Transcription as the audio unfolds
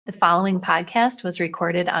The following podcast was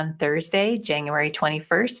recorded on Thursday, January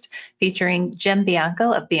 21st, featuring Jim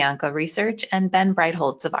Bianco of Bianco Research and Ben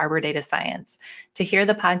Breitholtz of Arbor Data Science. To hear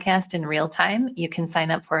the podcast in real time, you can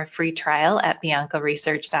sign up for a free trial at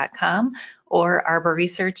biancoresearch.com or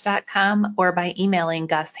arborresearch.com or by emailing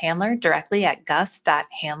Gus Handler directly at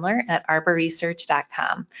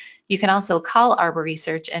gus.handler@arborresearch.com. You can also call Arbor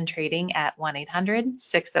Research and Trading at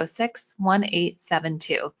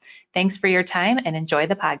 1-800-606-1872. Thanks for your time and enjoy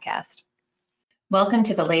the podcast. Welcome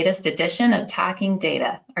to the latest edition of Talking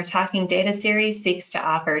Data. Our Talking Data series seeks to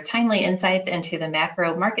offer timely insights into the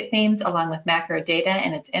macro market themes along with macro data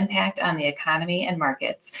and its impact on the economy and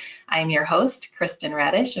markets. I am your host, Kristen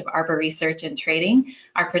Radish of Arbor Research and Trading.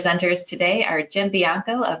 Our presenters today are Jim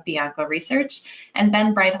Bianco of Bianco Research and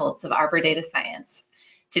Ben Breitholtz of Arbor Data Science.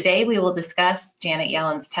 Today we will discuss Janet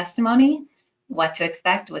Yellen's testimony, what to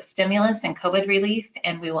expect with stimulus and COVID relief,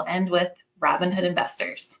 and we will end with Robinhood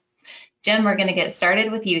investors. Jim, we're going to get started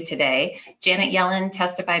with you today. Janet Yellen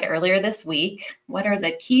testified earlier this week. What are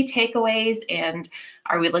the key takeaways, and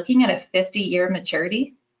are we looking at a 50-year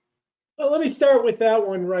maturity? Well, let me start with that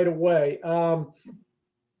one right away.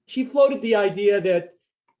 She floated the idea that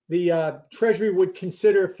the Treasury would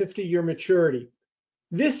consider a 50-year maturity.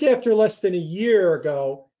 This after less than a year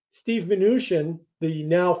ago, Steve Mnuchin, the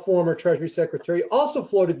now former Treasury Secretary, also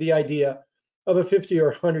floated the idea of a 50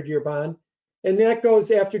 or 100-year bond. And that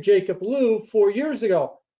goes after Jacob Lew 4 years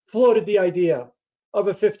ago floated the idea of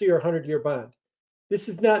a 50 or 100-year bond. This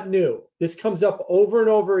is not new. This comes up over and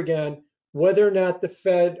over again, whether or not the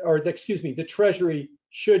the Treasury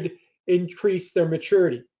should increase their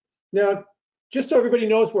maturity. Now, just so everybody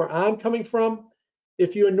knows where I'm coming from,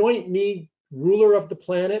 if you anoint me ruler of the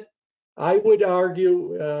planet, I would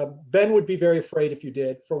argue Ben would be very afraid if you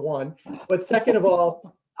did, for one. But second of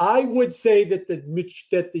all, I would say that the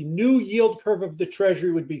new yield curve of the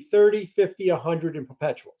Treasury would be 30, 50, 100 in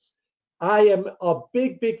perpetuals. I am a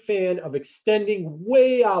big fan of extending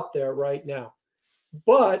way out there right now.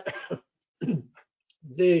 But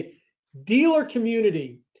the dealer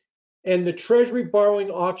community and the Treasury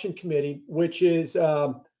Borrowing Auction Committee, which is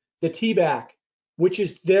the TBAC, which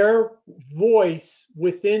is their voice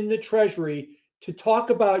within the Treasury to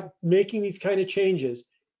talk about making these kind of changes,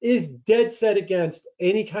 is dead set against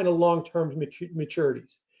any kind of long-term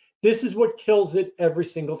maturities. This is what kills it every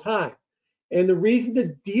single time. And the reason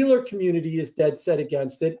the dealer community is dead set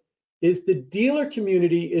against it is the dealer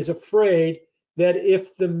community is afraid that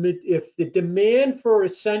if the demand for a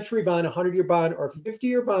century bond, a 100-year bond, or a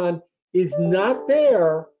 50-year bond is not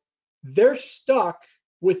there, they're stuck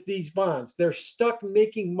with these bonds. They're stuck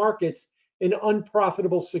making markets in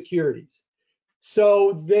unprofitable securities.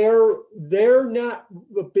 So they're not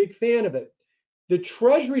a big fan of it. The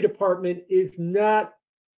Treasury Department is not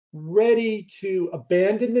ready to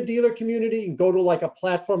abandon the dealer community and go to like a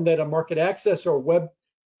platform that a market access or web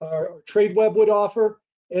or TradeWeb would offer.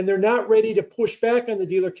 And they're not ready to push back on the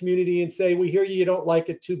dealer community and say, we hear you don't like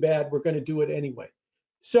it, too bad, we're going to do it anyway.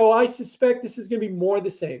 So I suspect this is going to be more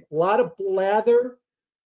the same. A lot of blather.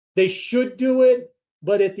 They should do it,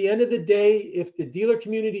 but at the end of the day, if the dealer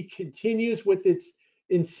community continues with its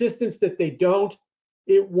insistence that they don't,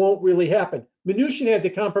 it won't really happen. Mnuchin had to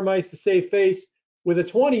compromise to save face with a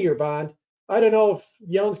 20-year bond. I don't know if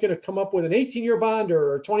Yellen's going to come up with an 18-year bond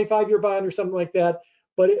or a 25-year bond or something like that,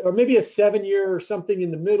 or maybe a 7-year or something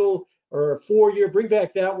in the middle, or a 4-year, bring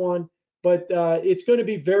back that one. But it's going to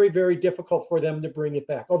be very, very difficult for them to bring it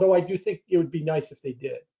back, although I do think it would be nice if they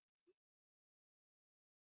did.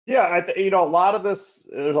 Yeah, a lot of this,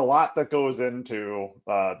 there's a lot that goes into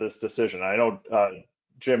this decision. I know,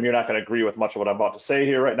 Jim, you're not going to agree with much of what I'm about to say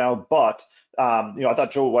here right now, but I thought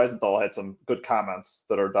Joe Weisenthal had some good comments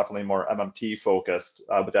that are definitely more MMT focused,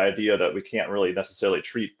 with the idea that we can't really necessarily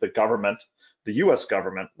treat the government, the U.S.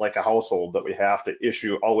 government, like a household, that we have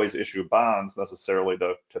to always issue bonds necessarily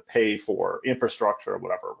to pay for infrastructure or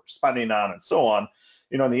whatever we're spending on and so on.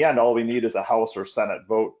 In the end, all we need is a House or Senate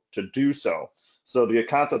vote to do so. So the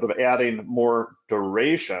concept of adding more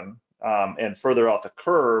duration and further out the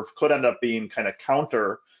curve could end up being kind of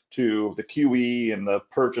counter to the QE and the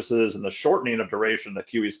purchases and the shortening of duration that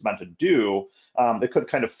QE is meant to do. It could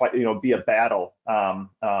kind of be a battle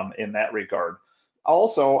in that regard.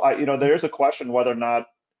 Also, there's a question whether or not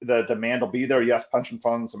the demand will be there. Yes, pension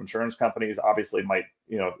funds, some insurance companies obviously might,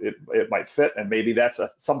 it might fit, and maybe that's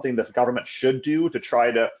something that the government should do to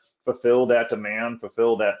try to fulfill that demand,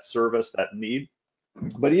 fulfill that service, that need.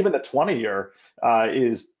 But even the 20-year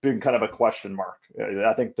is been kind of a question mark.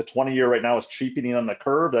 I think the 20-year right now is cheapening on the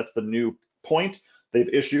curve. That's the new point. They've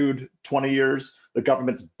issued 20 years. The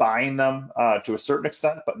government's buying them to a certain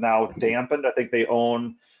extent, but now dampened. I think they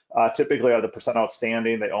own typically are the percent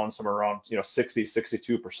outstanding. They own somewhere around 60,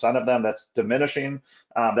 62% of them. That's diminishing.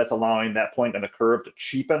 That's allowing that point in the curve to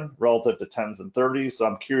cheapen relative to 10s and 30s. So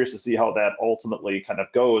I'm curious to see how that ultimately kind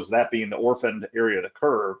of goes, that being the orphaned area of the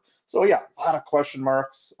curve. So yeah, a lot of question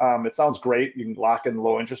marks. It sounds great. You can lock in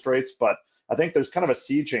low interest rates, but I think there's kind of a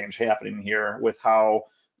sea change happening here with how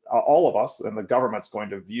all of us and the government's going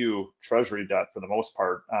to view Treasury debt for the most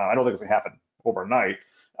part. I don't think it's going to happen overnight,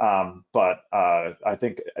 but I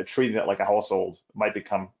think treating it like a household might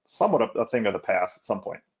become somewhat of a thing of the past at some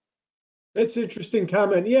point. That's an interesting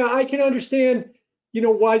comment. Yeah, I can understand,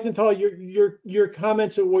 Weisenthal, your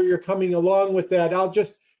comments or where you're coming along with that. I'll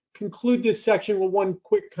just conclude this section with one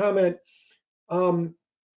quick comment.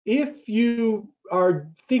 If you are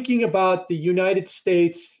thinking about the United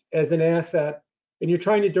States as an asset and you're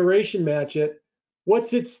trying to duration match it,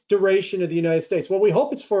 what's its duration of the United States? Well, we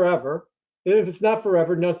hope it's forever. And if it's not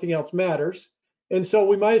forever, nothing else matters. And so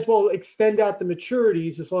we might as well extend out the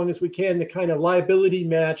maturities as long as we can to kind of liability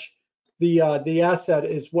match the asset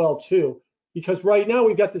as well too. Because right now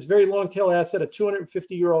we've got this very long tail asset, a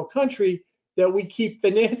 250-year-old country that we keep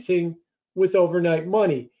financing with overnight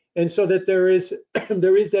money. And so that there is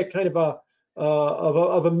that kind of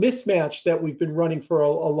a mismatch that we've been running for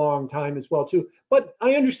a long time as well too. But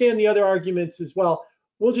I understand the other arguments as well.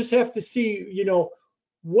 We'll just have to see,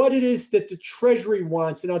 what it is that the Treasury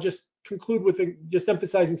wants. And I'll just conclude with just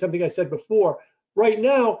emphasizing something I said before. Right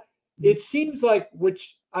now, it seems like,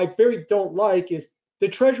 which I very don't like, is the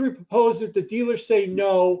Treasury proposes, the dealers say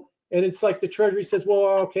no, and it's like the Treasury says,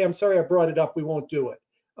 well, okay, I'm sorry I brought it up, we won't do it.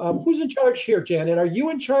 Who's in charge here, Janet? Are you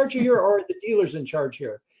in charge here, or are the dealers in charge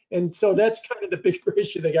here? And so that's kind of the bigger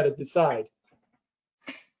issue they got to decide.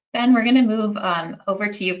 Ben, we're going to move over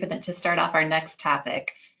to you to start off our next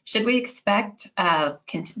topic. Should we expect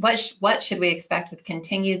what should we expect with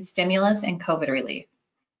continued stimulus and COVID relief?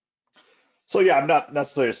 So yeah, I'm not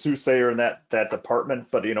necessarily a soothsayer in that department,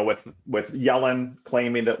 but with Yellen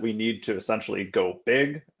claiming that we need to essentially go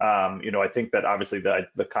big, I think that obviously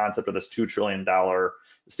the concept of this $2 trillion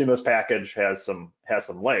stimulus package has some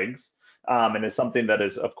legs, and is something that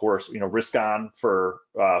is, of course, risk on for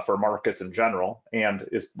markets in general, and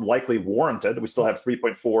is likely warranted. We still have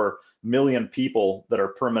 3.4 million people that are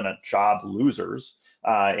permanent job losers.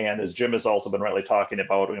 And as Jim has also been rightly talking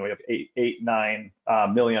about, we have 9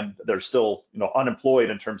 million that are still, unemployed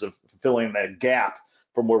in terms of filling that gap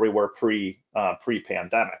from where we were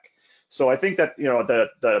pre-pandemic. So I think that,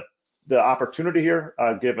 the opportunity here,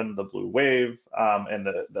 given the blue wave and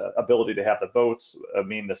the ability to have the votes,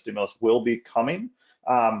 mean the stimulus will be coming.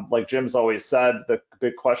 Like Jim's always said, the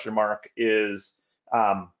big question mark is,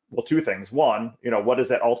 well, two things. One, what is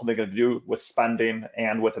that ultimately going to do with spending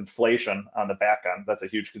and with inflation on the back end? That's a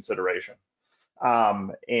huge consideration.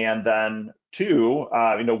 And then two,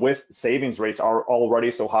 with savings rates are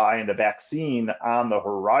already so high and the vaccine on the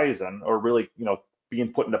horizon, or really,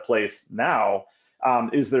 being put into place now,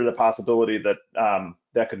 is there the possibility that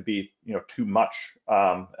that could be, too much,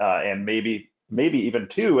 and maybe even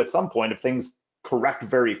too at some point if things correct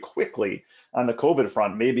very quickly on the COVID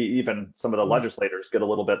front, maybe even some of the legislators get a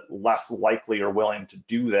little bit less likely or willing to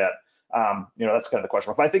do that. That's kind of the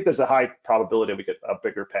question. But I think there's a high probability we get a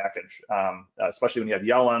bigger package, especially when you have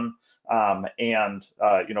Yellen and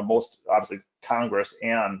most obviously Congress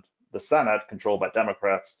and the Senate controlled by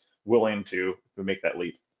Democrats willing to make that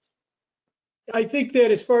leap. I think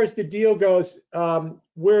that as far as the deal goes,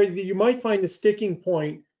 where you might find the sticking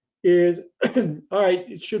point is, all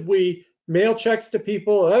right, should we mail checks to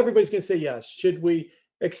people? Everybody's going to say yes. Should we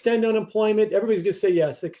extend unemployment? Everybody's going to say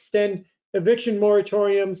yes. Extend eviction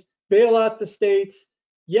moratoriums, bail out the states.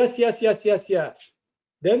 Yes, yes, yes, yes, yes.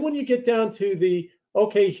 Then when you get down to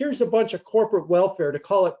okay, here's a bunch of corporate welfare, to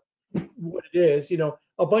call it what it is,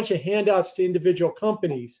 a bunch of handouts to individual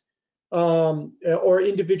companies or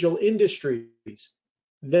individual industries,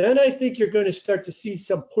 then I think you're going to start to see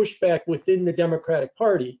some pushback within the Democratic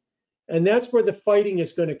Party. And that's where the fighting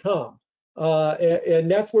is going to come. And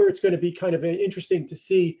that's where it's going to be kind of interesting to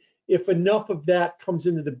see if enough of that comes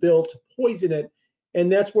into the bill to poison it.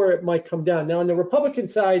 And that's where it might come down. Now, on the Republican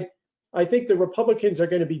side, I think the Republicans are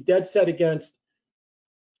going to be dead set against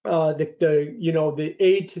the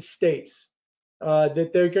aid to states.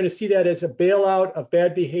 That they're going to see that as a bailout of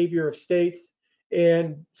bad behavior of states.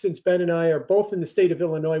 And since Ben and I are both in the state of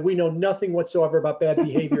Illinois, we know nothing whatsoever about bad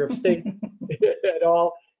behavior of state at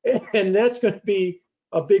all. And that's going to be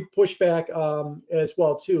a big pushback as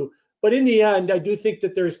well too. But in the end, I do think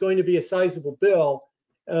that there's going to be a sizable bill.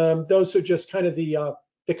 Those are just kind of the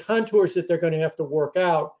contours that they're going to have to work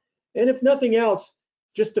out. And if nothing else,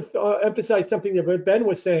 just to emphasize something that Ben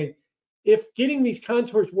was saying, if getting these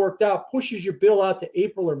contours worked out pushes your bill out to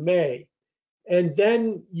April or May, and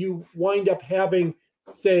then you wind up having,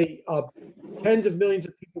 say, tens of millions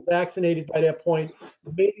of people vaccinated by that point,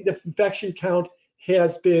 maybe the infection count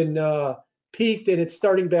has been peaked and it's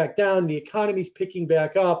starting back down, the economy's picking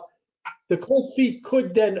back up, the cold feet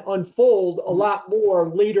could then unfold a lot more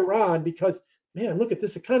later on because, man, look at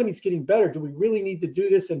this economy's getting better. Do we really need to do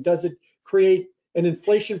this? And does it create an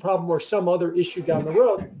inflation problem or some other issue down the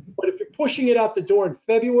road? But if you're pushing it out the door in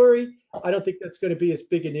February, I don't think that's going to be as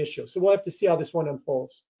big an issue. So we'll have to see how this one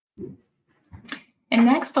unfolds. And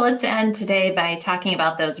next, let's end today by talking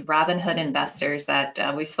about those Robinhood investors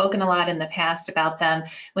that we've spoken a lot in the past about them.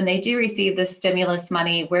 When they do receive this stimulus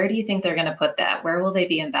money, where do you think they're going to put that? Where will they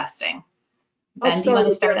be investing? Ben, do you want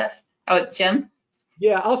to start us? Oh, Jim?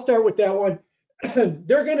 Yeah, I'll start with that one.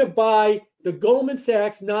 They're going to buy the Goldman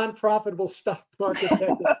Sachs non-profitable stock market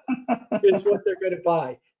is what they're going to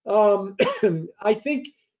buy. I think,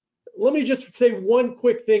 let me just say one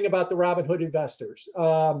quick thing about the Robinhood investors.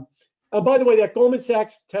 By the way, that Goldman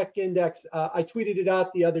Sachs Tech Index, I tweeted it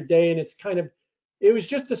out the other day, and it was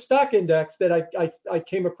just a stock index that I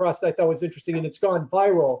came across that I thought was interesting, and it's gone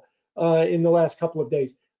viral in the last couple of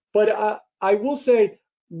days. But I will say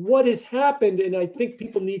what has happened, and I think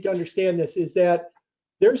people need to understand this, is that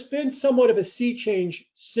there's been somewhat of a sea change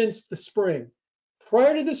since the spring.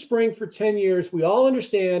 Prior to the spring for 10 years, we all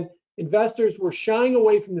understand investors were shying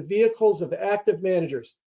away from the vehicles of active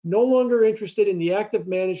managers, no longer interested in the active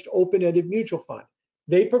managed open-ended mutual fund.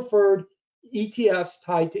 They preferred ETFs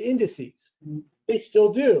tied to indices. They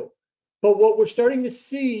still do. But what we're starting to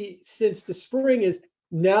see since the spring is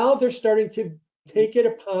now they're starting to take it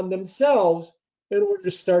upon themselves in order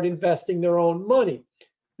to start investing their own money.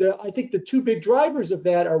 I think the two big drivers of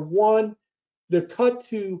that are, one, the cut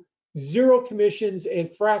to zero commissions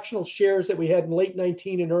and fractional shares that we had in late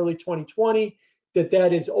 19 and early 2020,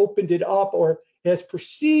 that has opened it up or has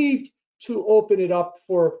perceived to open it up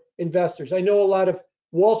for investors. I know a lot of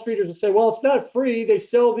Wall Streeters will say, well, it's not free. They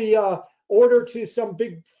sell the order to some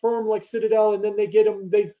big firm like Citadel, and then they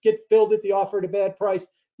get filled at the offer at a bad price.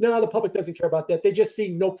 No, the public doesn't care about that. They just see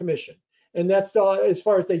no commission. And that's as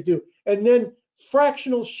far as they do. And then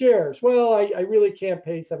fractional shares. Well, I really can't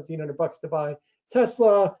pay $1,700 to buy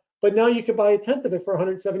Tesla, but now you can buy a tenth of it for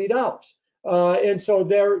 $170. And so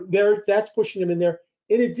that's pushing them in there.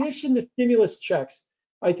 In addition, the stimulus checks,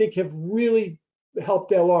 I think, have really helped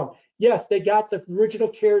that along. Yes, they got the original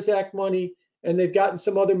CARES Act money, and they've gotten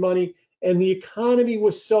some other money, and the economy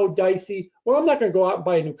was so dicey. Well, I'm not going to go out and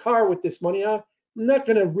buy a new car with this money. I'm not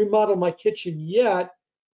going to remodel my kitchen yet,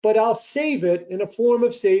 but I'll save it, and a form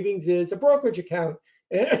of savings is a brokerage account.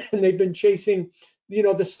 And they've been chasing,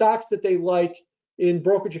 the stocks that they like in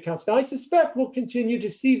brokerage accounts. Now, I suspect we'll continue to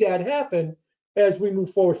see that happen as we move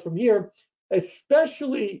forward from here,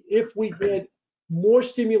 especially if we get more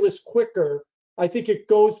stimulus quicker. I think it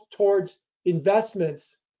goes towards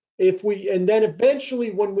investments. And then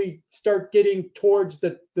eventually when we start getting towards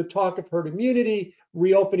the talk of herd immunity,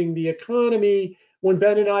 reopening the economy, when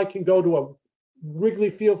Ben and I can go to a Wrigley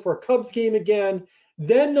Field for a Cubs game again,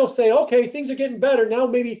 then they'll say, okay, things are getting better. Now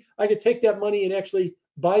maybe I could take that money and actually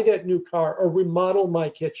buy that new car or remodel my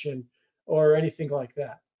kitchen or anything like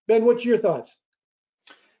that. Ben, what's your thoughts?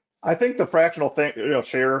 I think the fractional thing,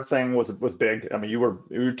 share thing was big. I mean,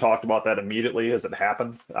 you talked about that immediately as it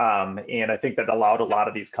happened, and I think that allowed a lot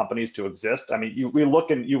of these companies to exist. I mean,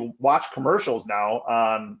 you watch commercials now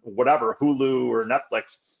on whatever Hulu or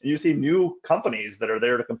Netflix, and you see new companies that are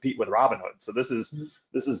there to compete with Robinhood. So this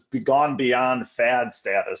is gone beyond fad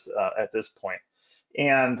status at this point.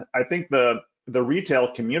 And I think the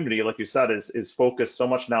retail community, like you said, is focused so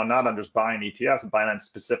much now not on just buying ETFs, but buying on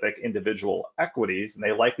specific individual equities, and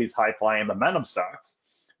they like these high-flying momentum stocks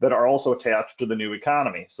that are also attached to the new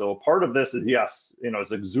economy. So part of this is, yes,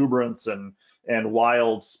 it's exuberance and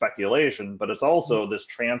wild speculation, but it's also this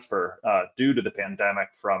transfer due to the pandemic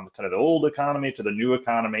from kind of the old economy to the new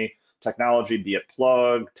economy, technology, be it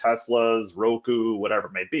Plug, Teslas, Roku, whatever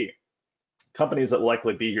it may be. Companies that will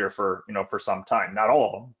likely be here for some time, not all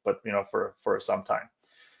of them, but for some time.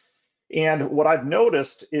 And what I've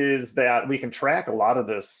noticed is that we can track a lot of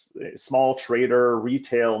this small trader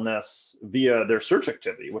retailness via their search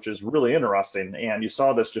activity, which is really interesting. And you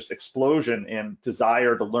saw this just explosion in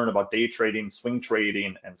desire to learn about day trading, swing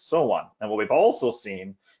trading, and so on. And what we've also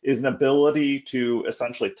seen is an ability to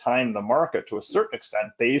essentially time the market to a certain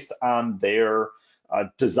extent based on their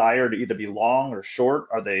desire to either be long or short.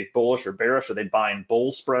 Are they bullish or bearish? Are they buying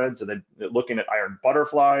bull spreads? Are they looking at iron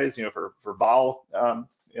butterflies, for vol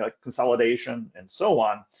consolidation and so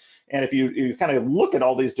on? And if you kind of look at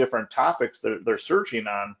all these different topics that they're searching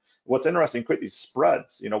on, what's interesting, create these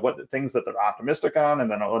spreads, what things that they're optimistic on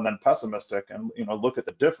and then pessimistic, and look at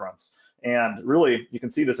the difference. And really, you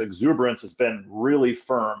can see this exuberance has been really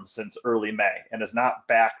firm since early May and is not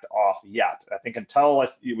backed off yet. I think until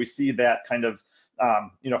we see that kind of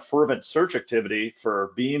fervent search activity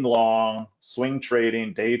for being long, swing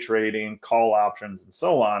trading, day trading, call options, and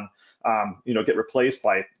so on, get replaced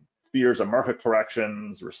by fears of market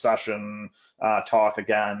corrections, recession talk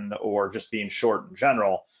again, or just being short in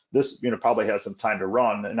general, this probably has some time to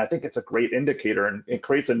run. And I think it's a great indicator, and it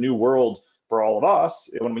creates a new world for all of us.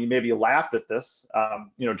 When we maybe laughed at this,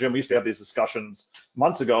 Jim, we used to have these discussions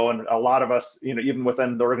months ago, and a lot of us, even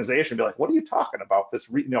within the organization, be like, what are you talking about? This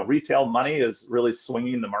retail money is really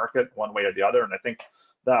swinging the market one way or the other. And I think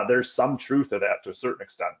there's some truth to that to a certain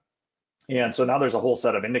extent. And so now there's a whole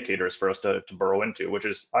set of indicators for us to burrow into, which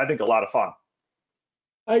is, I think, a lot of fun.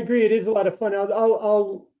 I agree. It is a lot of fun.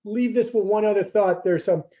 I'll leave this with one other thought. There's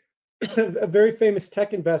a very famous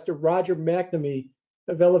tech investor, Roger McNamee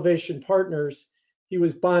of Elevation Partners. He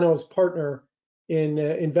was Bono's partner in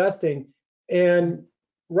investing. And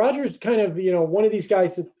Roger's kind of, one of these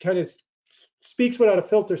guys that kind of speaks without a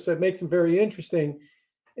filter, so it makes him very interesting.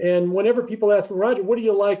 And whenever people ask him, Roger, what do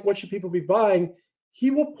you like? What should people be buying? He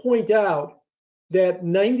will point out that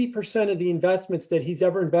 90% of the investments that he's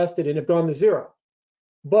ever invested in have gone to zero.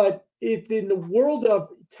 But in the world of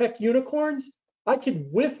tech unicorns, I could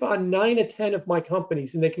whiff on 9 or 10 of my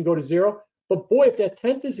companies and they can go to zero. But boy, if that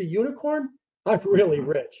 10th is a unicorn, I'm really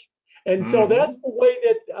rich. And so that's the way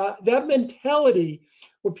that that mentality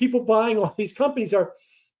where people buying all these companies are,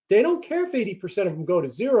 they don't care if 80% of them go to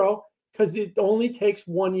zero because it only takes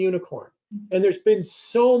one unicorn. And there's been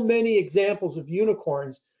so many examples of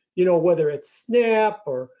unicorns, whether it's Snap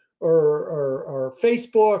or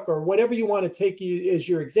Facebook or whatever you want to take as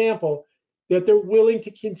your example, that they're willing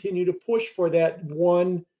to continue to push for that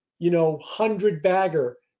one, 100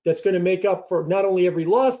 bagger that's going to make up for not only every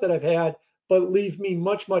loss that I've had, but leave me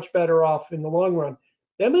much, much better off in the long run.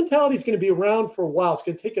 That mentality is going to be around for a while. It's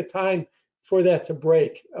going to take a time for that to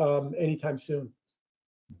break anytime soon.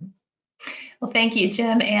 Well, thank you,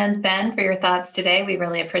 Jim and Ben, for your thoughts today. We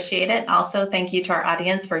really appreciate it. Also, thank you to our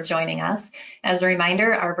audience for joining us. As a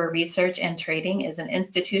reminder, Arbor Research and Trading is an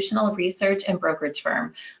institutional research and brokerage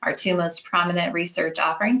firm. Our two most prominent research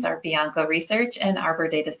offerings are Bianco Research and Arbor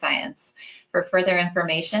Data Science. For further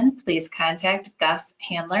information, please contact Gus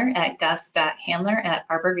Handler at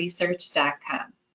gus.handler@arborresearch.com.